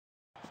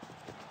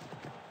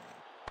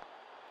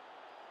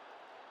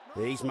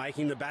He's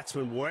making the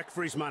batsman work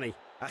for his money.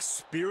 A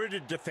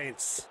spirited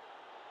defence.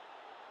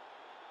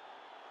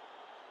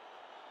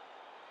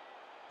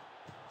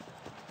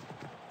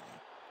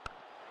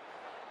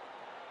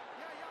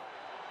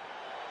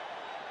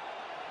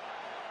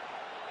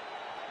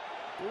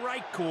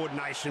 Great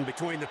coordination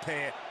between the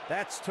pair.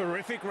 That's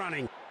terrific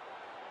running.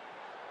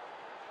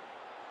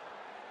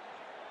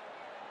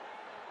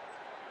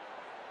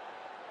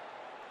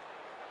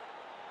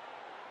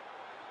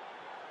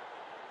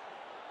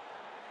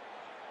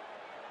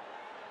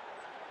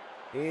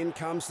 In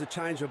comes the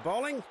change of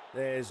bowling.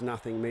 There's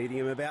nothing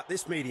medium about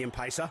this medium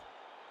pacer.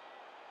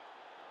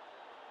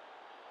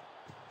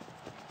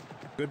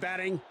 Good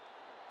batting.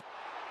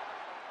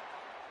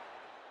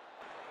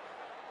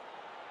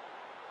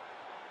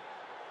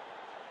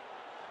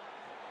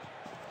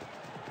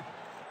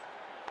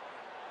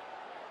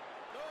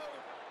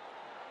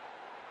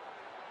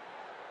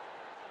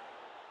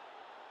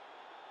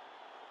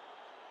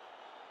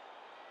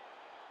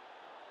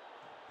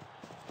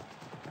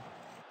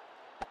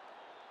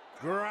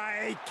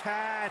 Great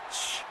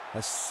catch!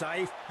 A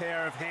safe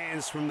pair of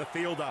hands from the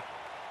fielder.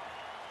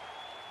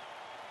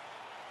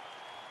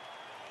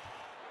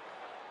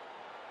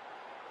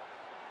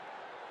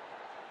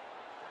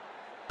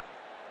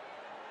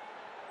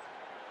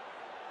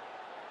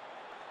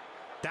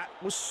 That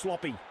was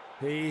sloppy.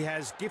 He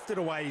has gifted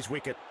away his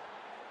wicket.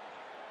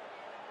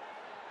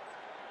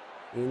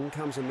 In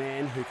comes a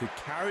man who could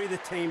carry the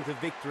team to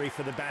victory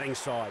for the batting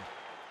side.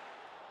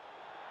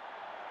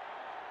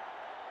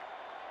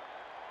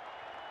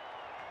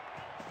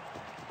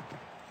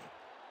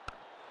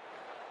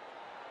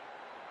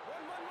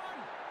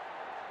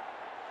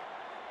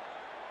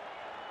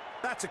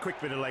 That's a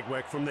quick bit of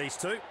legwork from these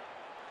two.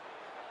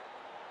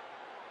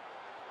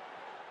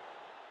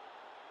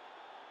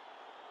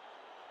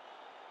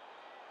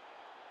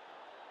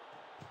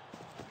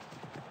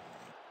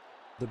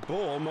 The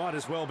ball might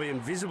as well be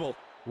invisible.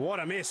 What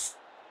a miss.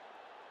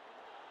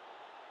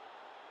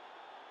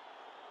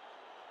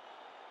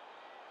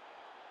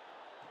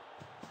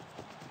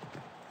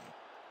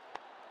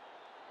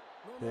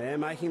 They're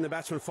making the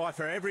batsman fight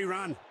for every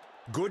run.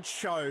 Good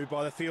show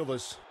by the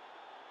fielders.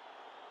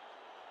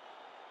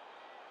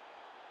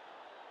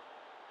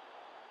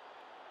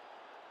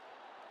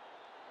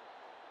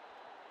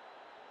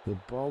 The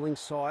bowling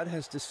side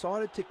has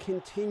decided to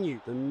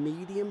continue the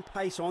medium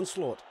pace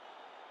onslaught.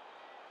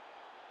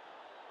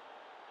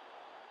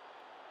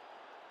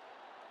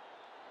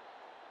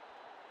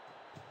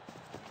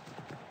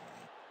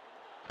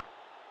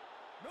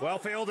 Well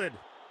fielded.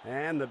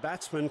 And the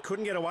batsman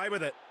couldn't get away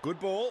with it. Good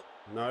ball.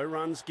 No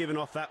runs given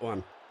off that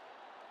one.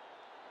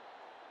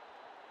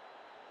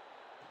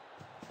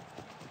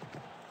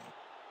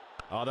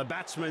 Oh, the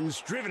batsman's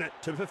driven it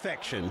to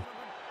perfection.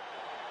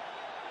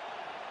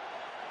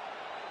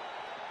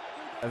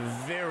 A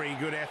very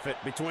good effort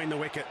between the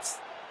wickets.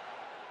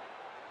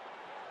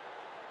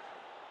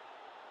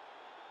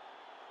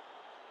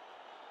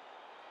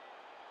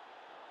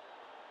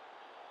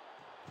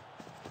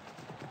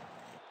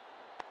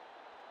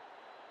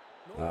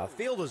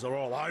 Fielders are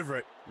all over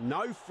it.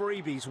 No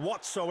freebies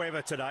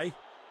whatsoever today.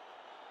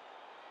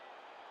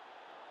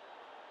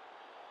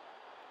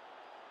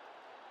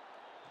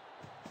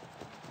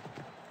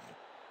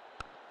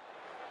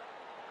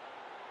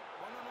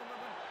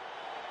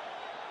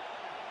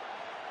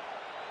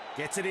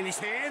 Gets it in his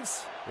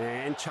hands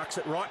and chucks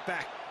it right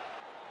back.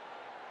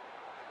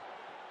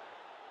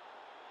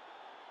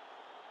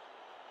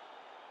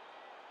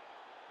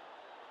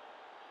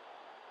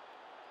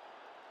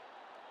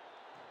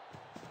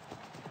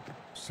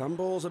 Some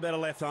balls are better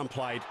left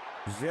unplayed.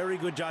 Very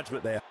good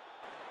judgment there.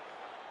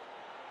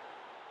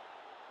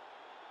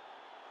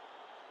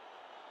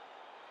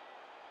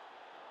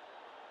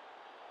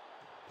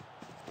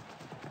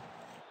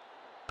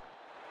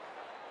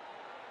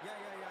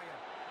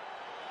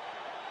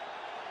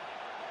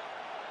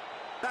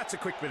 That's a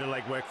quick bit of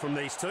legwork from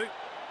these two.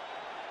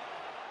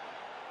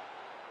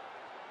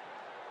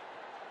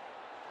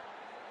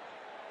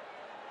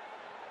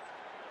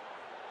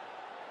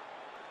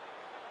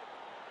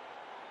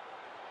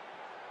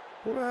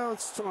 Well,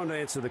 it's time to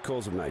answer the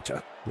calls of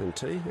nature. And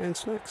tea and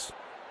snacks.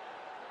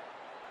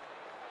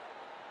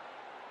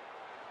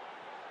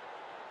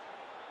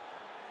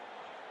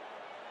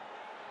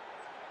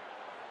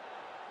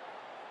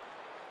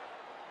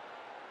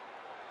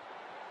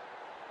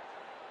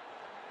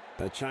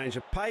 A change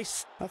of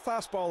pace. A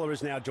fast bowler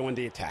has now joined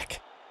the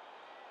attack.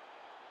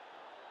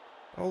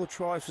 Bowler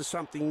tries for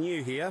something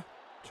new here.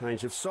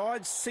 Change of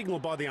sides,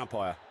 signalled by the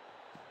umpire.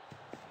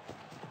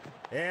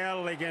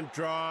 Elegant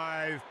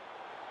drive.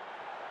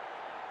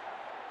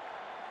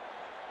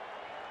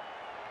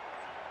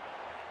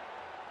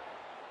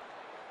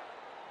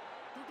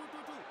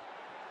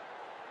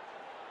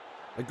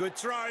 A good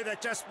throw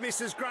that just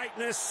misses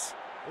greatness.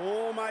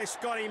 Almost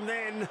got him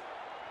then.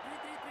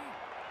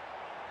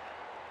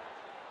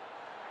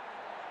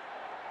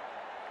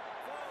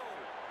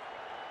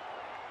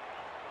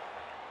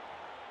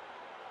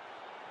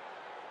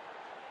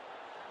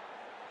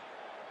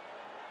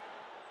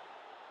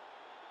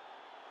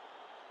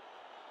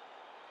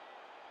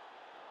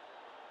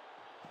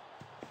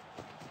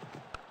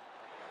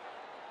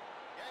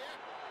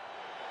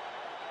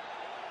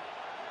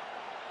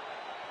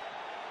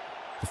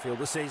 The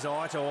fielder sees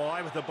eye to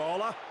eye with the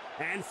bowler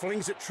and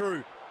flings it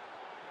true.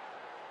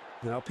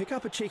 They'll pick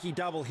up a cheeky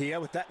double here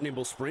with that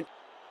nimble sprint.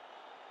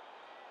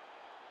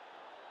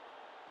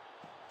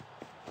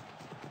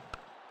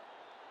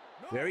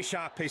 Very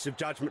sharp piece of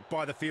judgment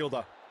by the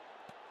fielder.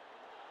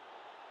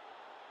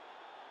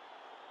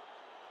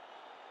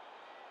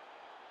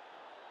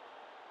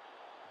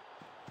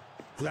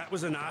 That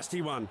was a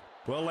nasty one.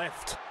 Well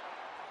left.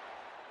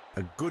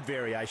 A good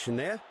variation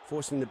there,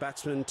 forcing the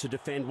batsman to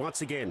defend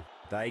once again.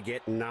 They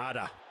get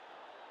nada.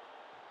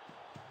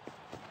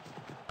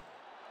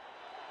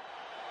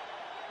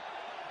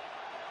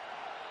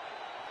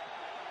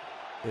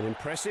 An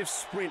impressive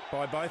sprint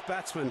by both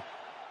batsmen.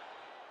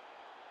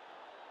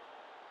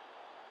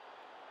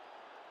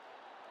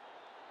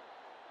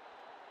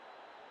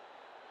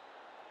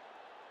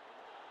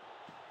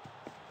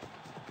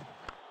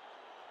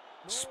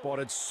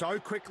 Spotted so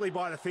quickly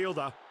by the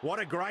fielder. What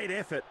a great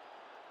effort.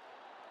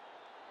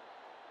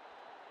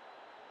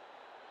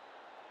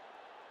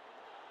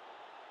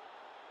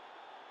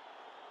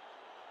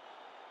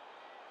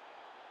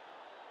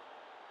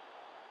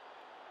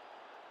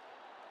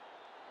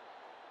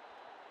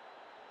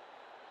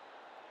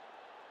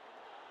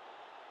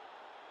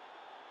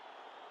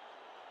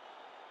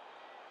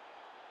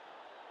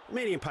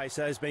 Medium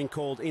pacer has been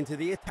called into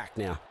the attack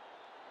now.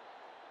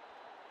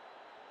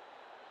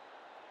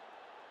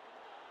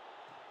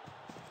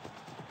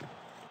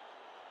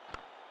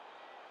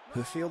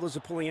 The fielders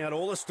are pulling out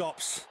all the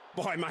stops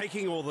by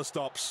making all the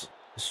stops.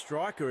 The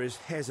striker is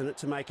hesitant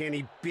to make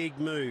any big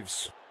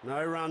moves.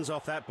 No runs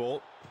off that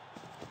ball.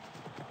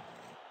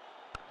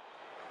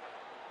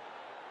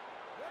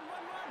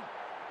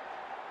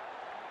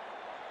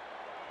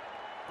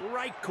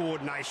 Great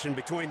coordination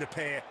between the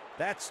pair.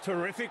 That's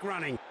terrific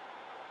running.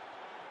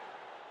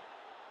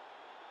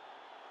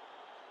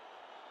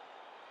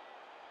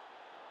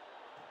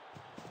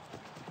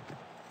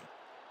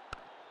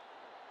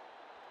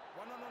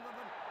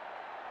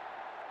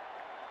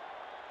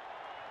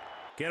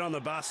 Get on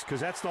the bus, because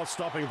that's not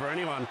stopping for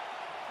anyone.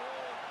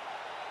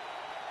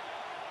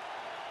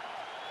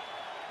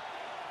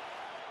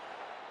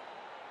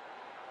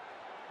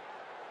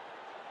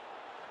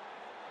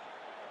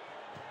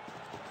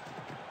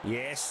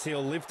 Yes,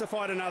 he'll live to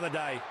fight another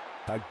day.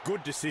 A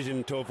good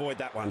decision to avoid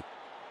that one.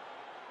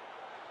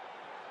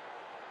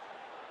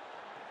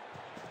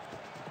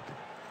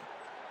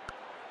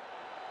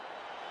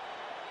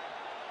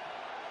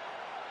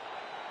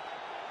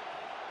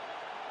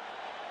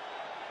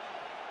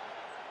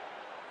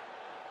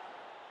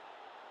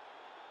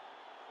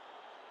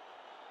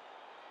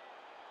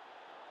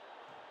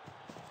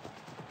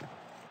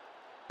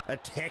 A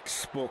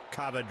textbook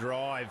cover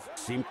drive.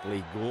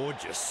 Simply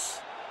gorgeous.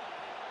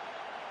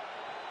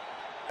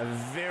 A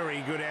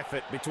very good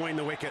effort between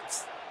the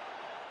wickets.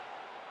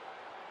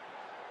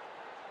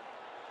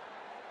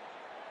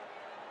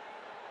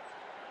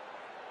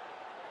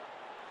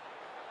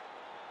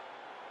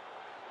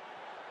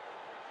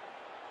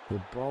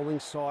 The bowling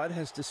side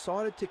has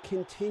decided to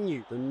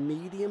continue the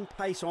medium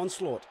pace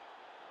onslaught.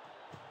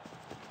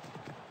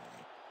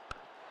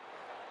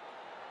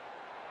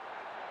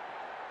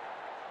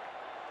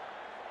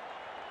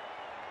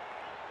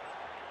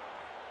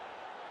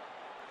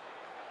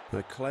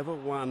 A clever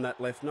one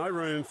that left no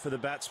room for the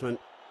batsman.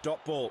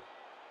 Dot ball.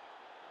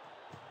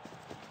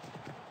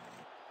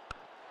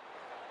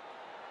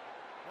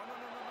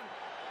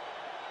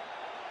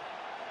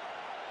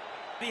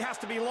 He has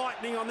to be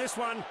lightning on this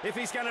one if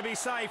he's going to be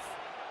safe.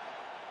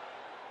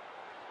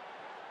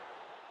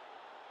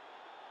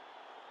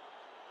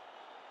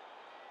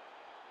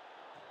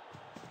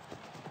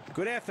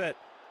 Good effort.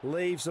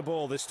 Leaves the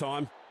ball this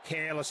time.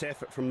 Careless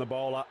effort from the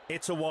bowler.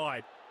 It's a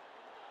wide.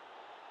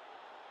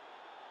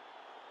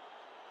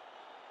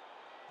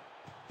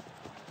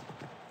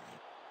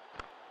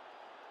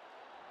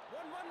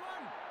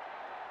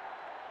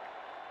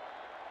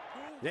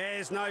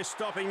 There's no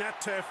stopping that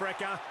turf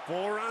wrecker.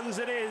 4 runs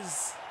it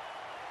is.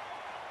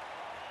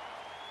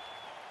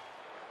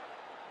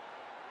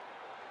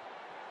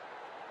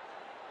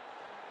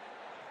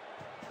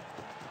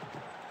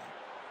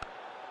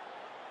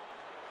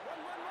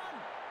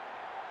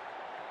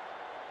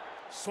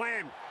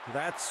 Slam.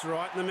 That's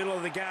right in the middle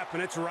of the gap,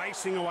 and it's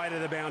racing away to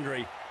the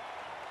boundary.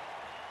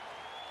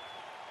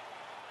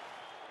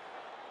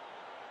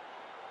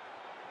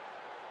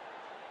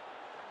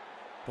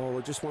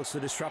 Bowler just wants to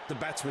disrupt the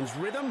batsman's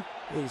rhythm.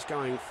 He's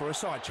going for a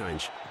side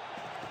change.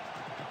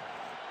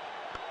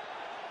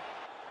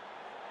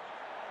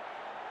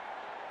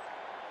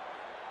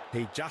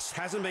 He just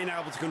hasn't been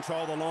able to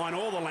control the line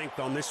or the length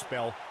on this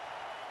spell.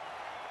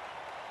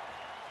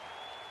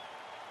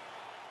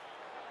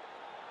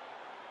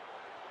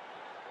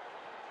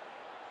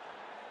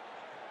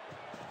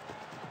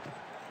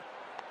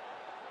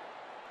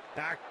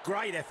 A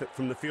great effort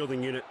from the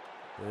fielding unit.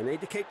 They need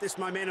to keep this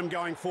momentum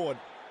going forward.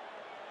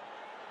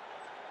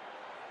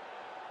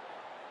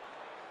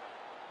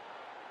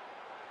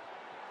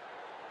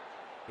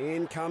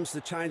 In comes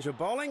the change of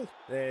bowling.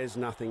 There's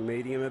nothing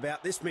medium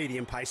about this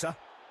medium pacer.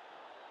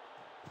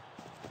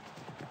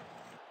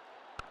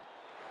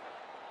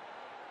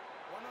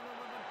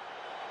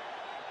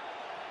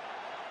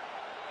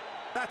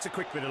 That's a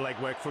quick bit of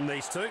legwork from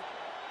these two.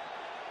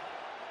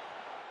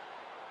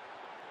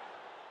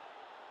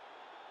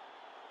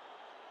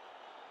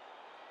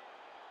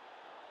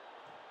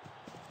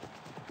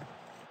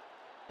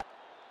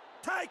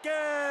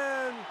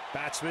 Taken!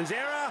 Batsman's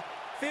error.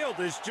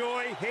 Fielder's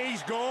joy.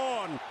 He's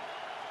gone.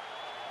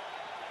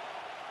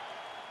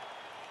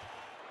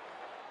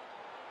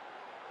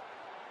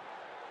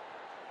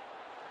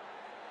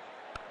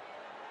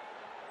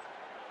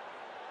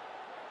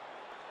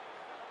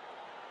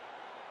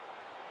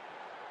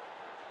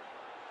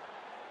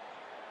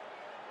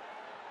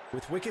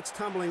 With wickets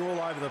tumbling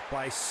all over the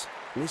place,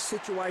 in this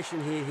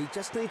situation here, he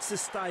just needs to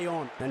stay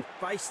on and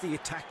face the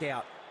attack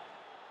out.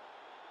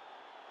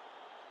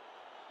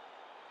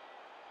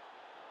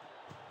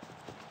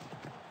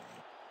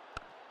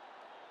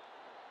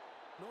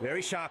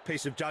 Very sharp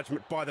piece of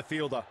judgment by the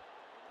fielder.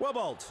 Well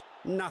bowled,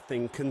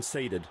 nothing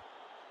conceded.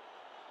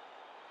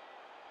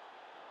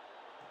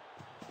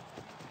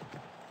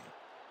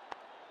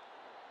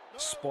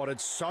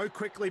 Spotted so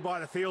quickly by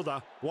the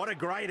fielder. What a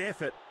great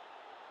effort.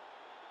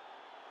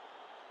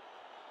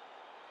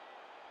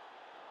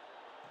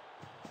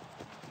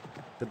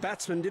 The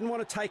batsman didn't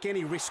want to take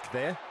any risk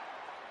there.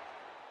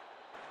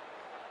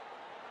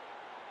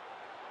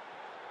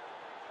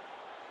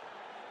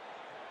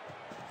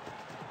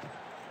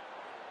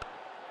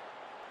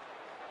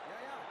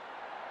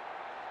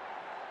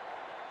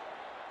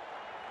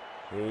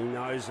 He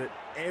knows that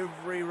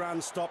every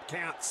run stop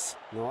counts.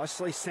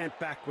 Nicely sent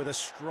back with a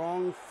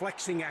strong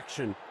flexing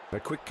action. A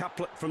quick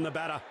couplet from the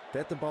batter.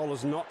 Bet the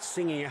bowler's not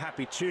singing a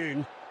happy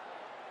tune.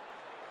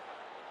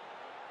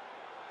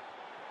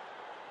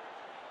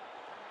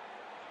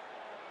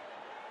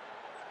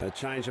 A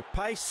change of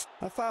pace.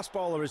 A fast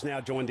bowler has now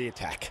joined the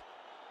attack.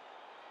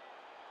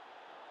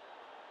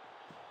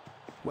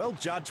 Well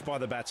judged by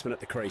the batsman at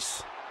the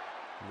crease.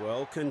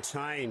 Well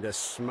contained. A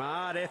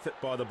smart effort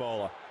by the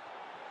bowler.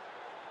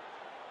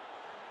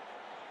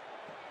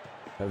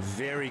 A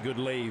very good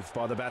leave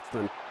by the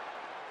batsman.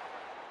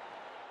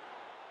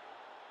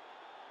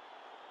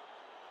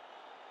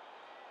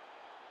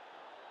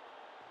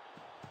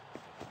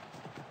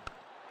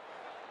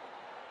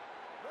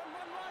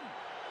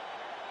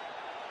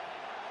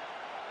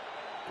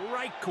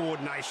 Great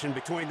coordination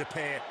between the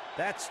pair.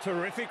 That's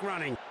terrific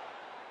running.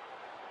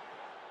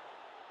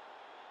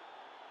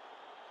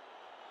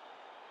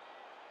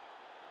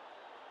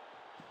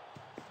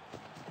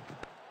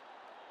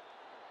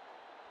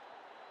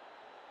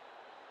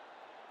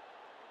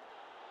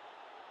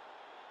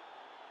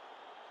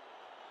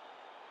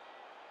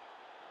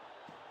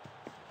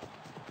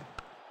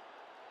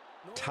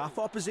 Tough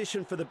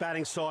opposition for the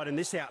batting side in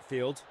this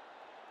outfield.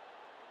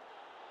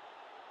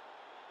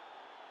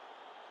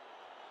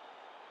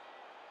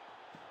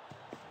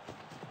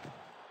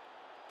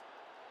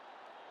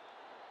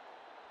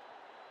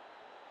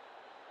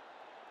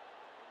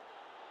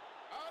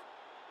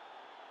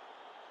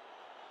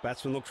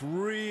 Batsman looks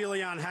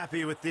really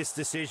unhappy with this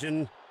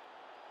decision.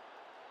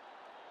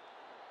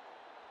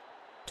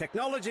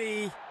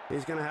 Technology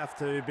is going to have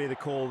to be the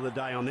call of the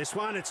day on this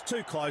one. It's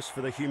too close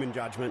for the human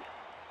judgment.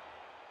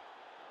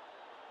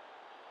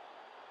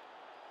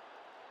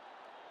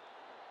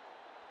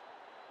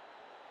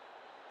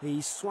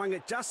 He swung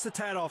it just a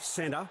tad off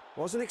centre.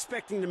 Wasn't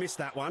expecting to miss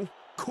that one.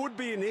 Could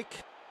be a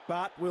nick,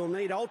 but we'll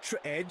need Ultra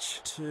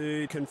Edge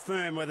to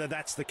confirm whether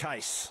that's the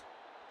case.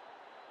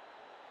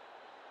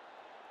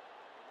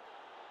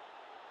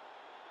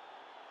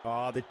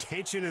 Oh, the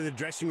tension in the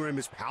dressing room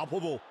is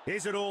palpable.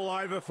 Is it all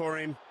over for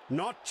him?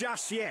 Not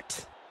just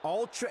yet.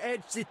 Ultra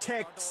Edge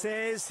Detect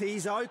says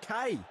he's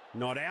okay.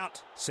 Not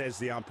out, says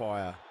the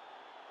umpire.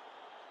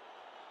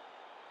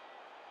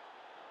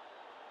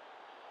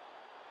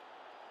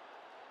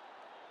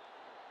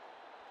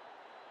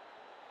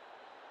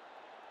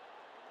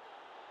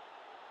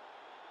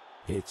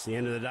 It's the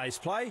end of the day's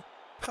play.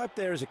 Hope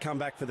there is a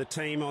comeback for the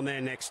team on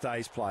their next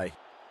day's play.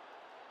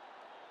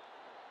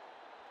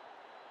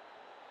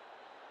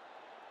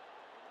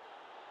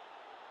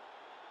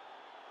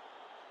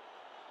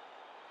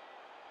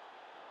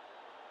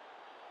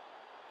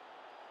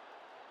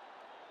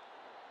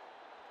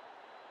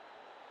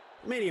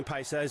 Medium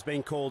pacer has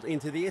been called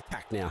into the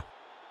attack now.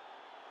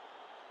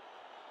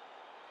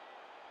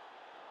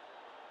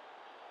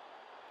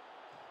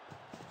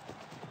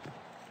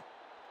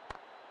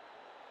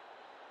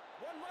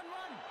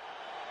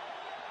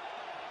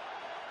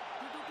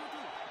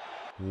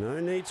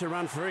 No need to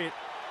run for it.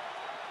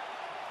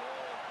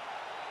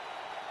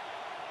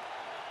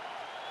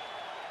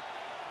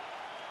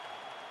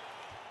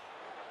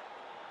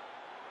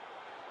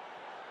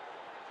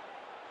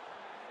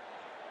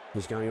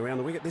 He's going around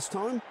the wicket this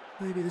time.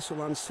 Maybe this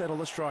will unsettle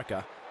the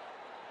striker.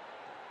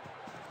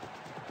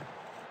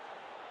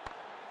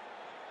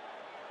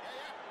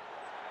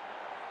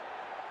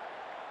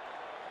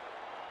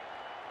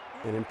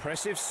 An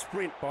impressive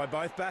sprint by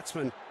both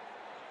batsmen.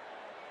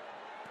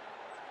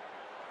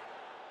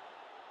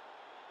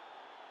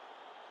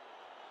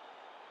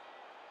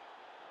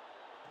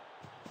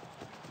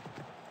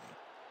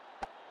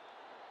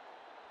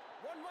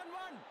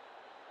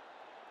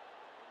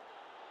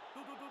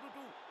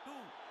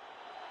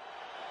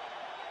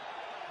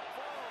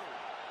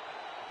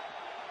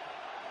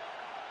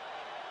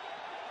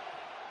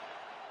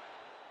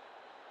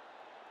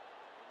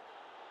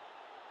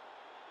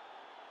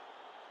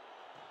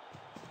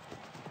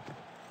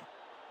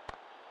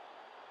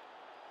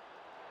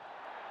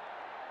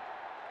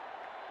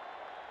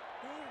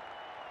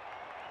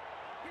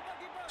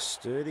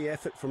 Sturdy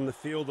effort from the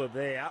fielder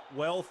there.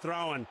 Well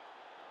thrown.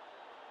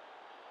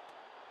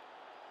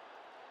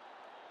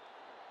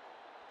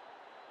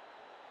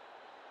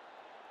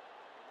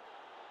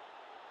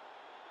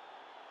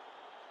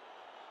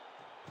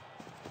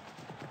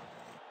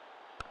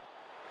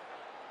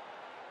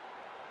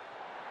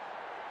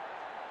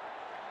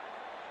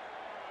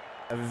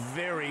 A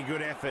very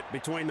good effort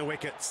between the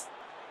wickets.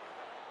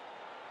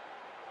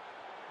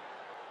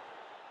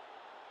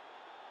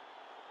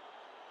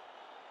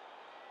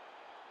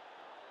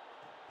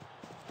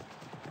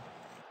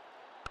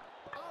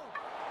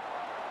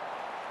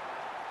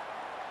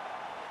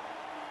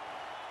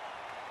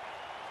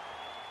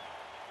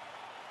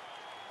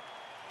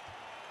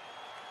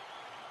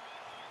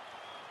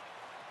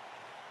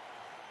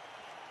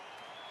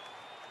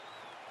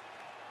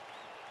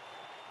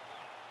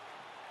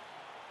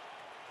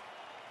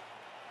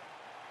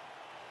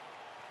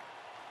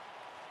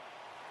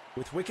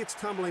 With wickets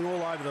tumbling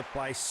all over the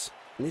place,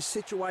 in this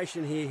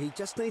situation here, he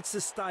just needs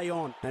to stay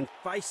on and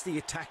face the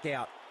attack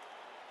out.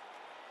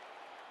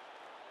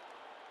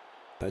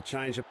 A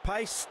change of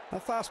pace. A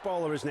fast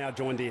bowler has now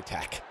joined the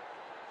attack.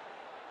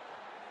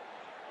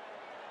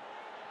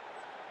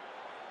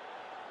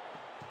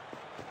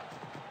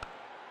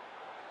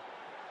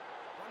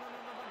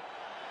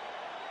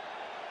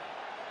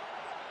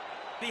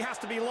 He has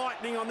to be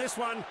lightning on this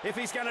one if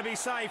he's going to be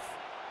safe.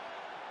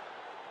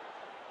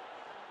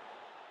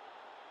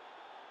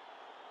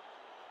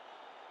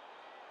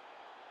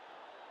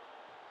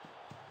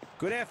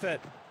 Good effort.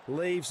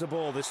 Leaves the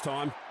ball this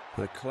time.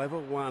 A clever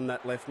one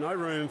that left no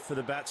room for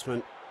the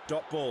batsman.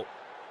 Dot ball.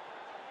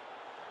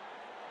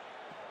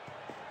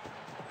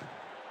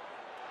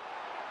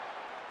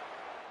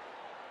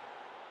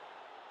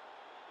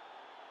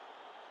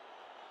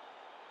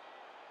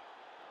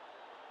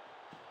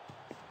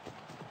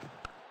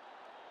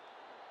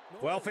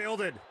 Well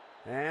fielded.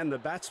 And the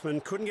batsman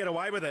couldn't get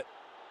away with it.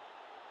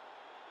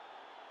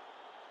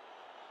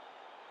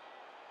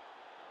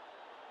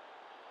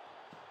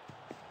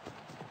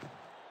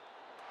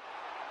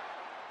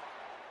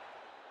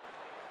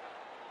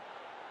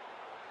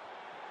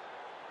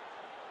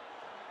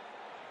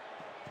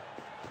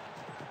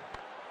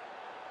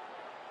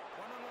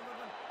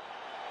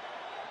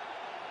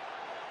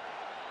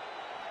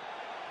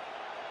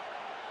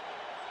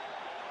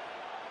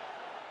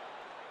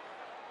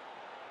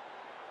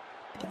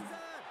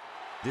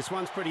 This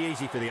one's pretty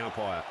easy for the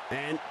umpire,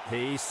 and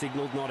he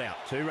signalled not out.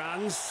 2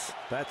 runs.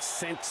 That's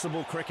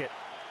sensible cricket.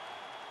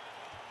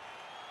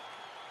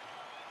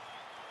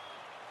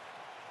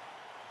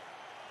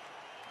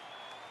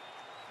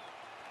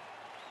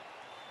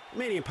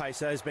 Medium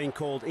pacer has been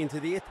called into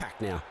the attack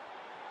now.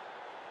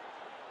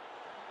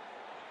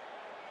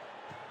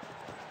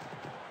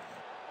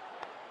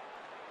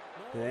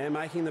 They're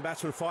making the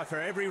batsman fight for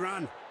every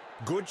run.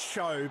 Good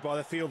show by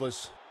the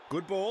fielders.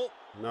 Good ball.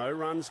 No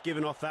runs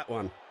given off that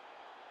one.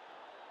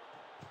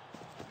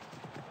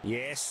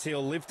 Yes,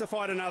 he'll live to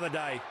fight another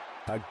day.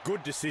 A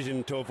good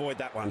decision to avoid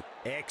that one.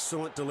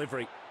 Excellent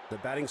delivery. The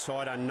batting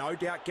side are no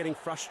doubt getting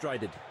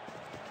frustrated.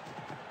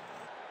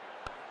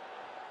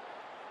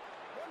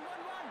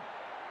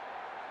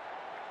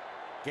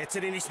 Gets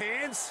it in his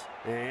hands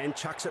and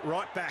chucks it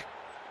right back.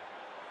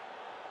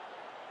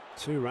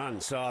 2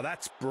 runs. Oh,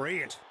 that's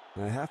brilliant.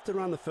 They have to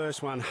run the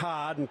first one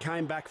hard and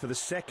came back for the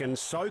second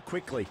so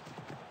quickly.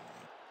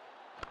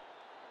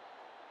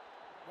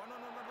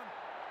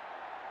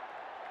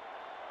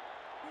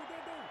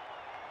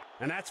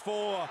 And that's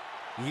 4.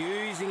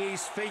 Using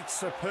his feet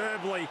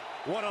superbly.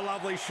 What a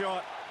lovely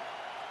shot.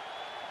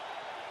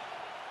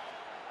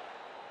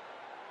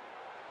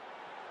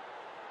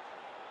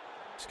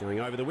 It's going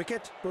over the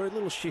wicket for a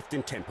little shift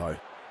in tempo.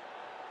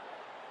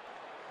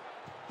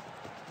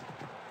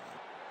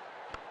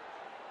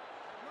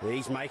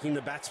 He's making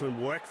the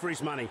batsman work for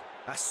his money.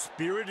 A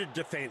spirited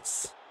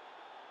defence.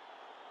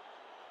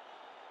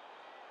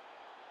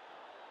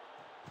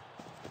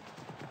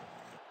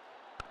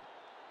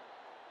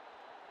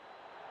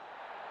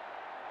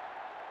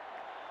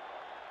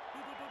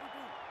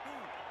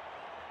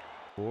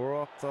 Or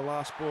off the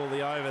last ball,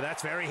 the over.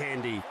 That's very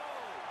handy.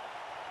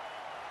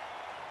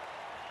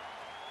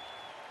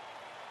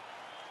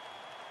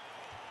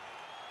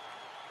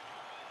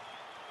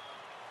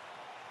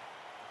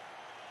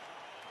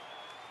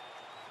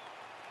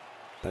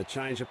 A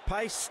change of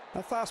pace.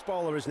 A fast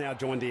bowler has now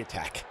joined the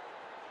attack.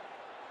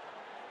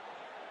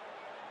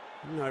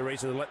 No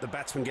reason to let the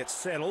batsman get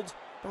settled.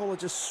 Bowler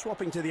just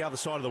swapping to the other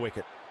side of the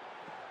wicket.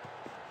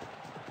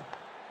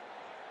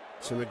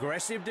 Some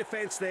aggressive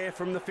defence there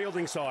from the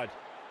fielding side.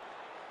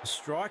 The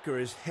striker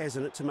is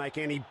hesitant to make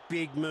any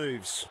big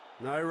moves.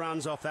 No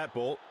runs off that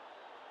ball.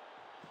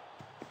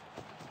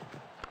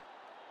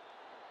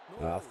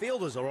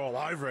 Fielders are all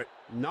over it.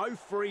 No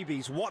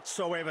freebies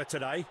whatsoever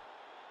today.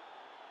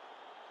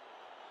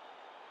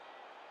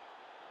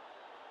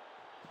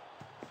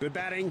 Good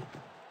batting.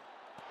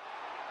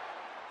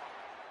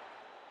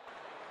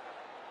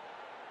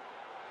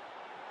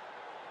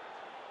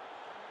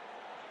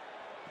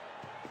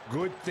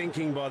 Good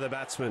thinking by the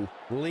batsman.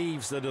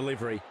 Leaves the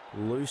delivery.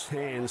 Loose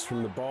hands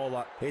from the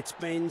bowler. It's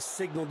been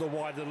signalled a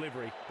wide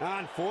delivery.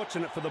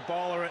 Unfortunate for the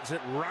bowler as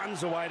it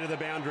runs away to the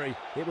boundary.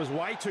 It was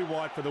way too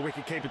wide for the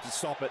wicketkeeper to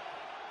stop it.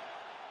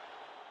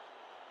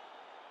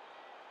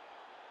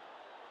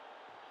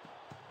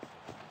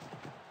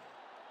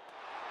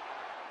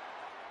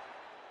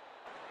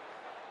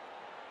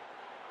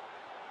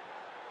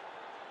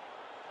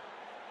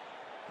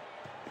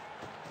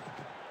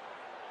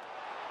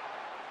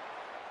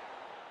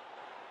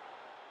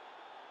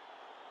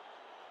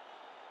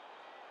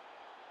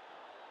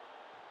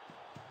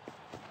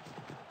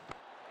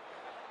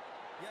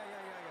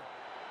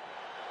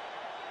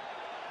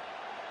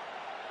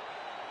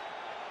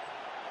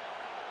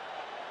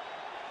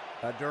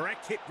 A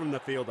direct hit from the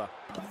fielder.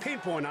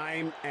 Pinpoint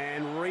aim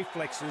and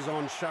reflexes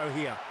on show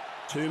here.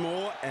 Two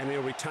more and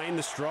he'll retain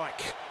the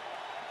strike.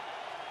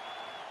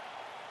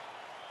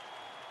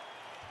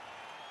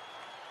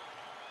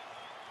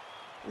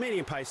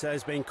 Medium pacer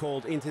has been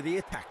called into the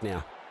attack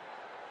now.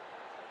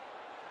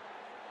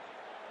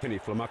 Can he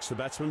flummox the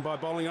batsman by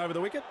bowling over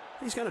the wicket?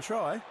 He's going to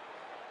try.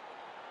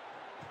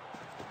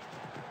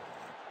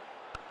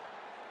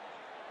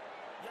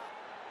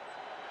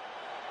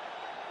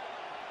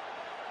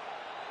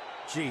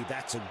 Gee,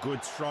 that's a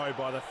good throw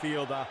by the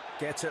fielder.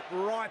 Gets it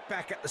right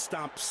back at the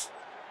stumps.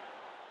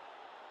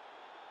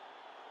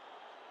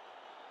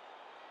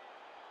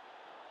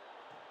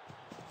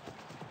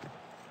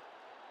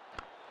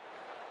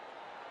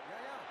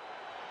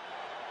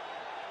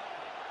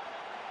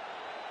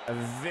 A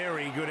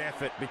very good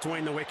effort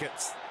between the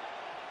wickets.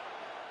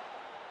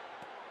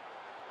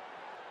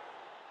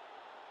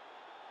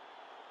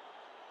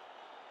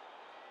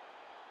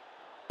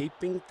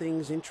 Keeping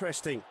things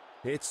interesting.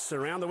 It's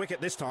around the wicket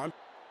this time.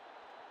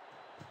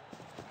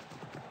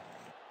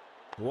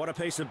 What a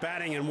piece of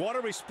batting and what a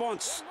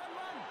response.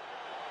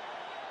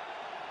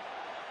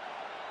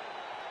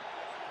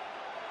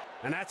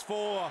 And that's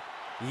four.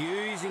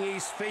 Using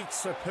his feet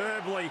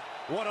superbly.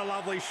 What a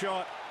lovely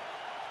shot.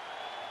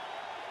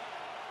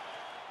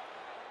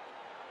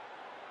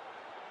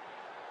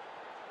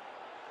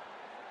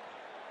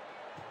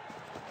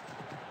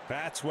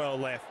 That's well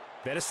left.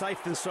 Better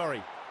safe than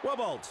sorry. Well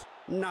bowled.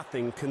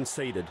 Nothing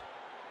conceded.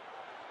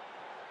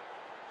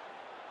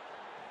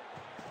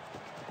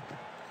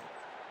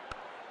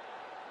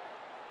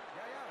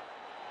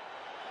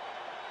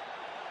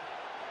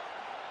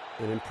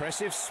 An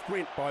impressive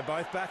sprint by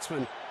both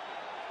batsmen.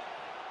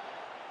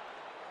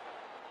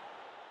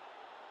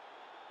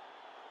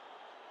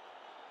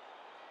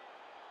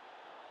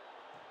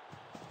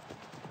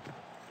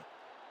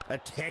 A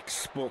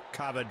textbook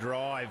cover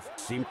drive.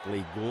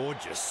 Simply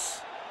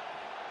gorgeous.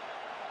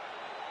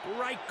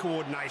 Great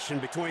coordination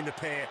between the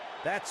pair.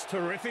 That's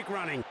terrific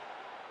running.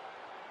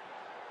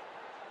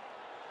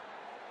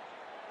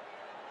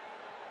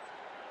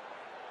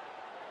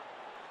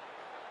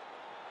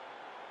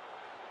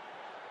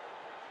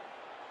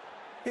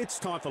 It's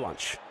time for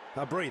lunch.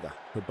 A breather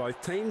for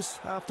both teams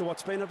after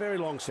what's been a very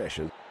long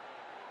session.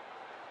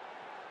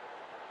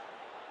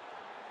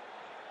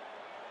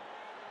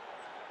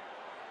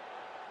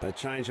 A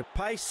change of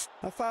pace.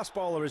 A fast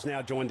bowler has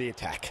now joined the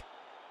attack.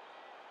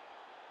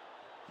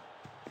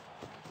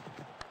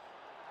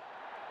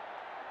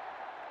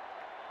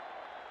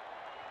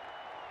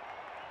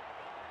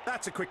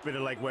 That's a quick bit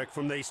of leg work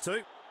from these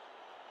two.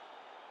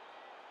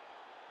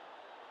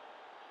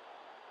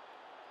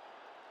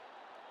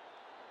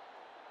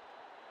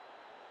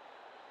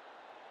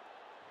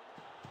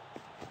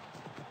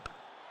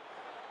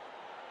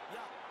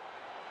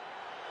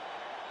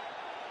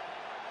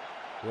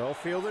 Well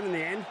fielded in the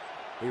end.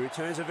 He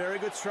returns a very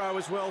good throw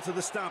as well to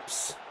the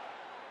stumps.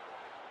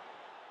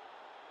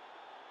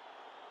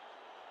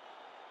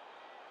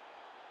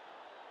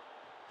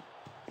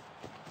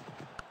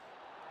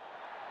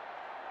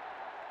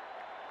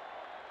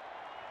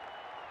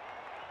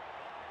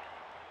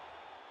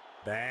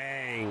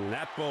 Bang!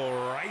 That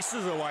ball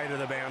races away to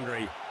the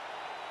boundary.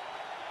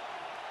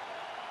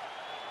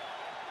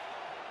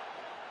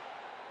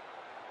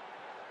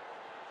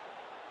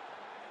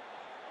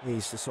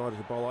 He's decided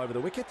to bowl over the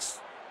wickets.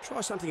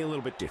 Try something a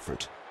little bit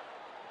different.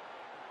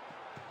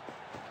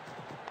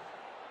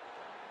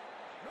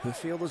 The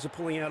fielders are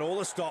pulling out all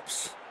the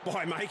stops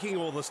by making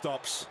all the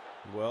stops.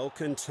 Well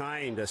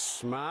contained, a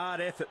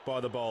smart effort by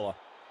the bowler.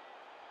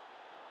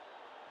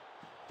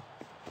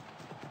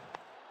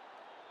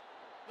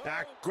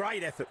 A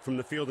great effort from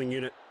the fielding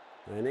unit.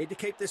 They need to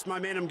keep this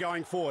momentum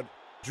going forward.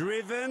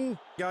 Driven,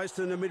 goes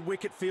to the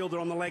mid-wicket fielder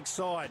on the leg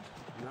side.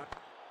 No.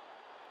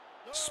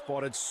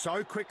 Spotted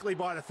so quickly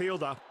by the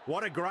fielder.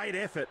 What a great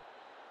effort.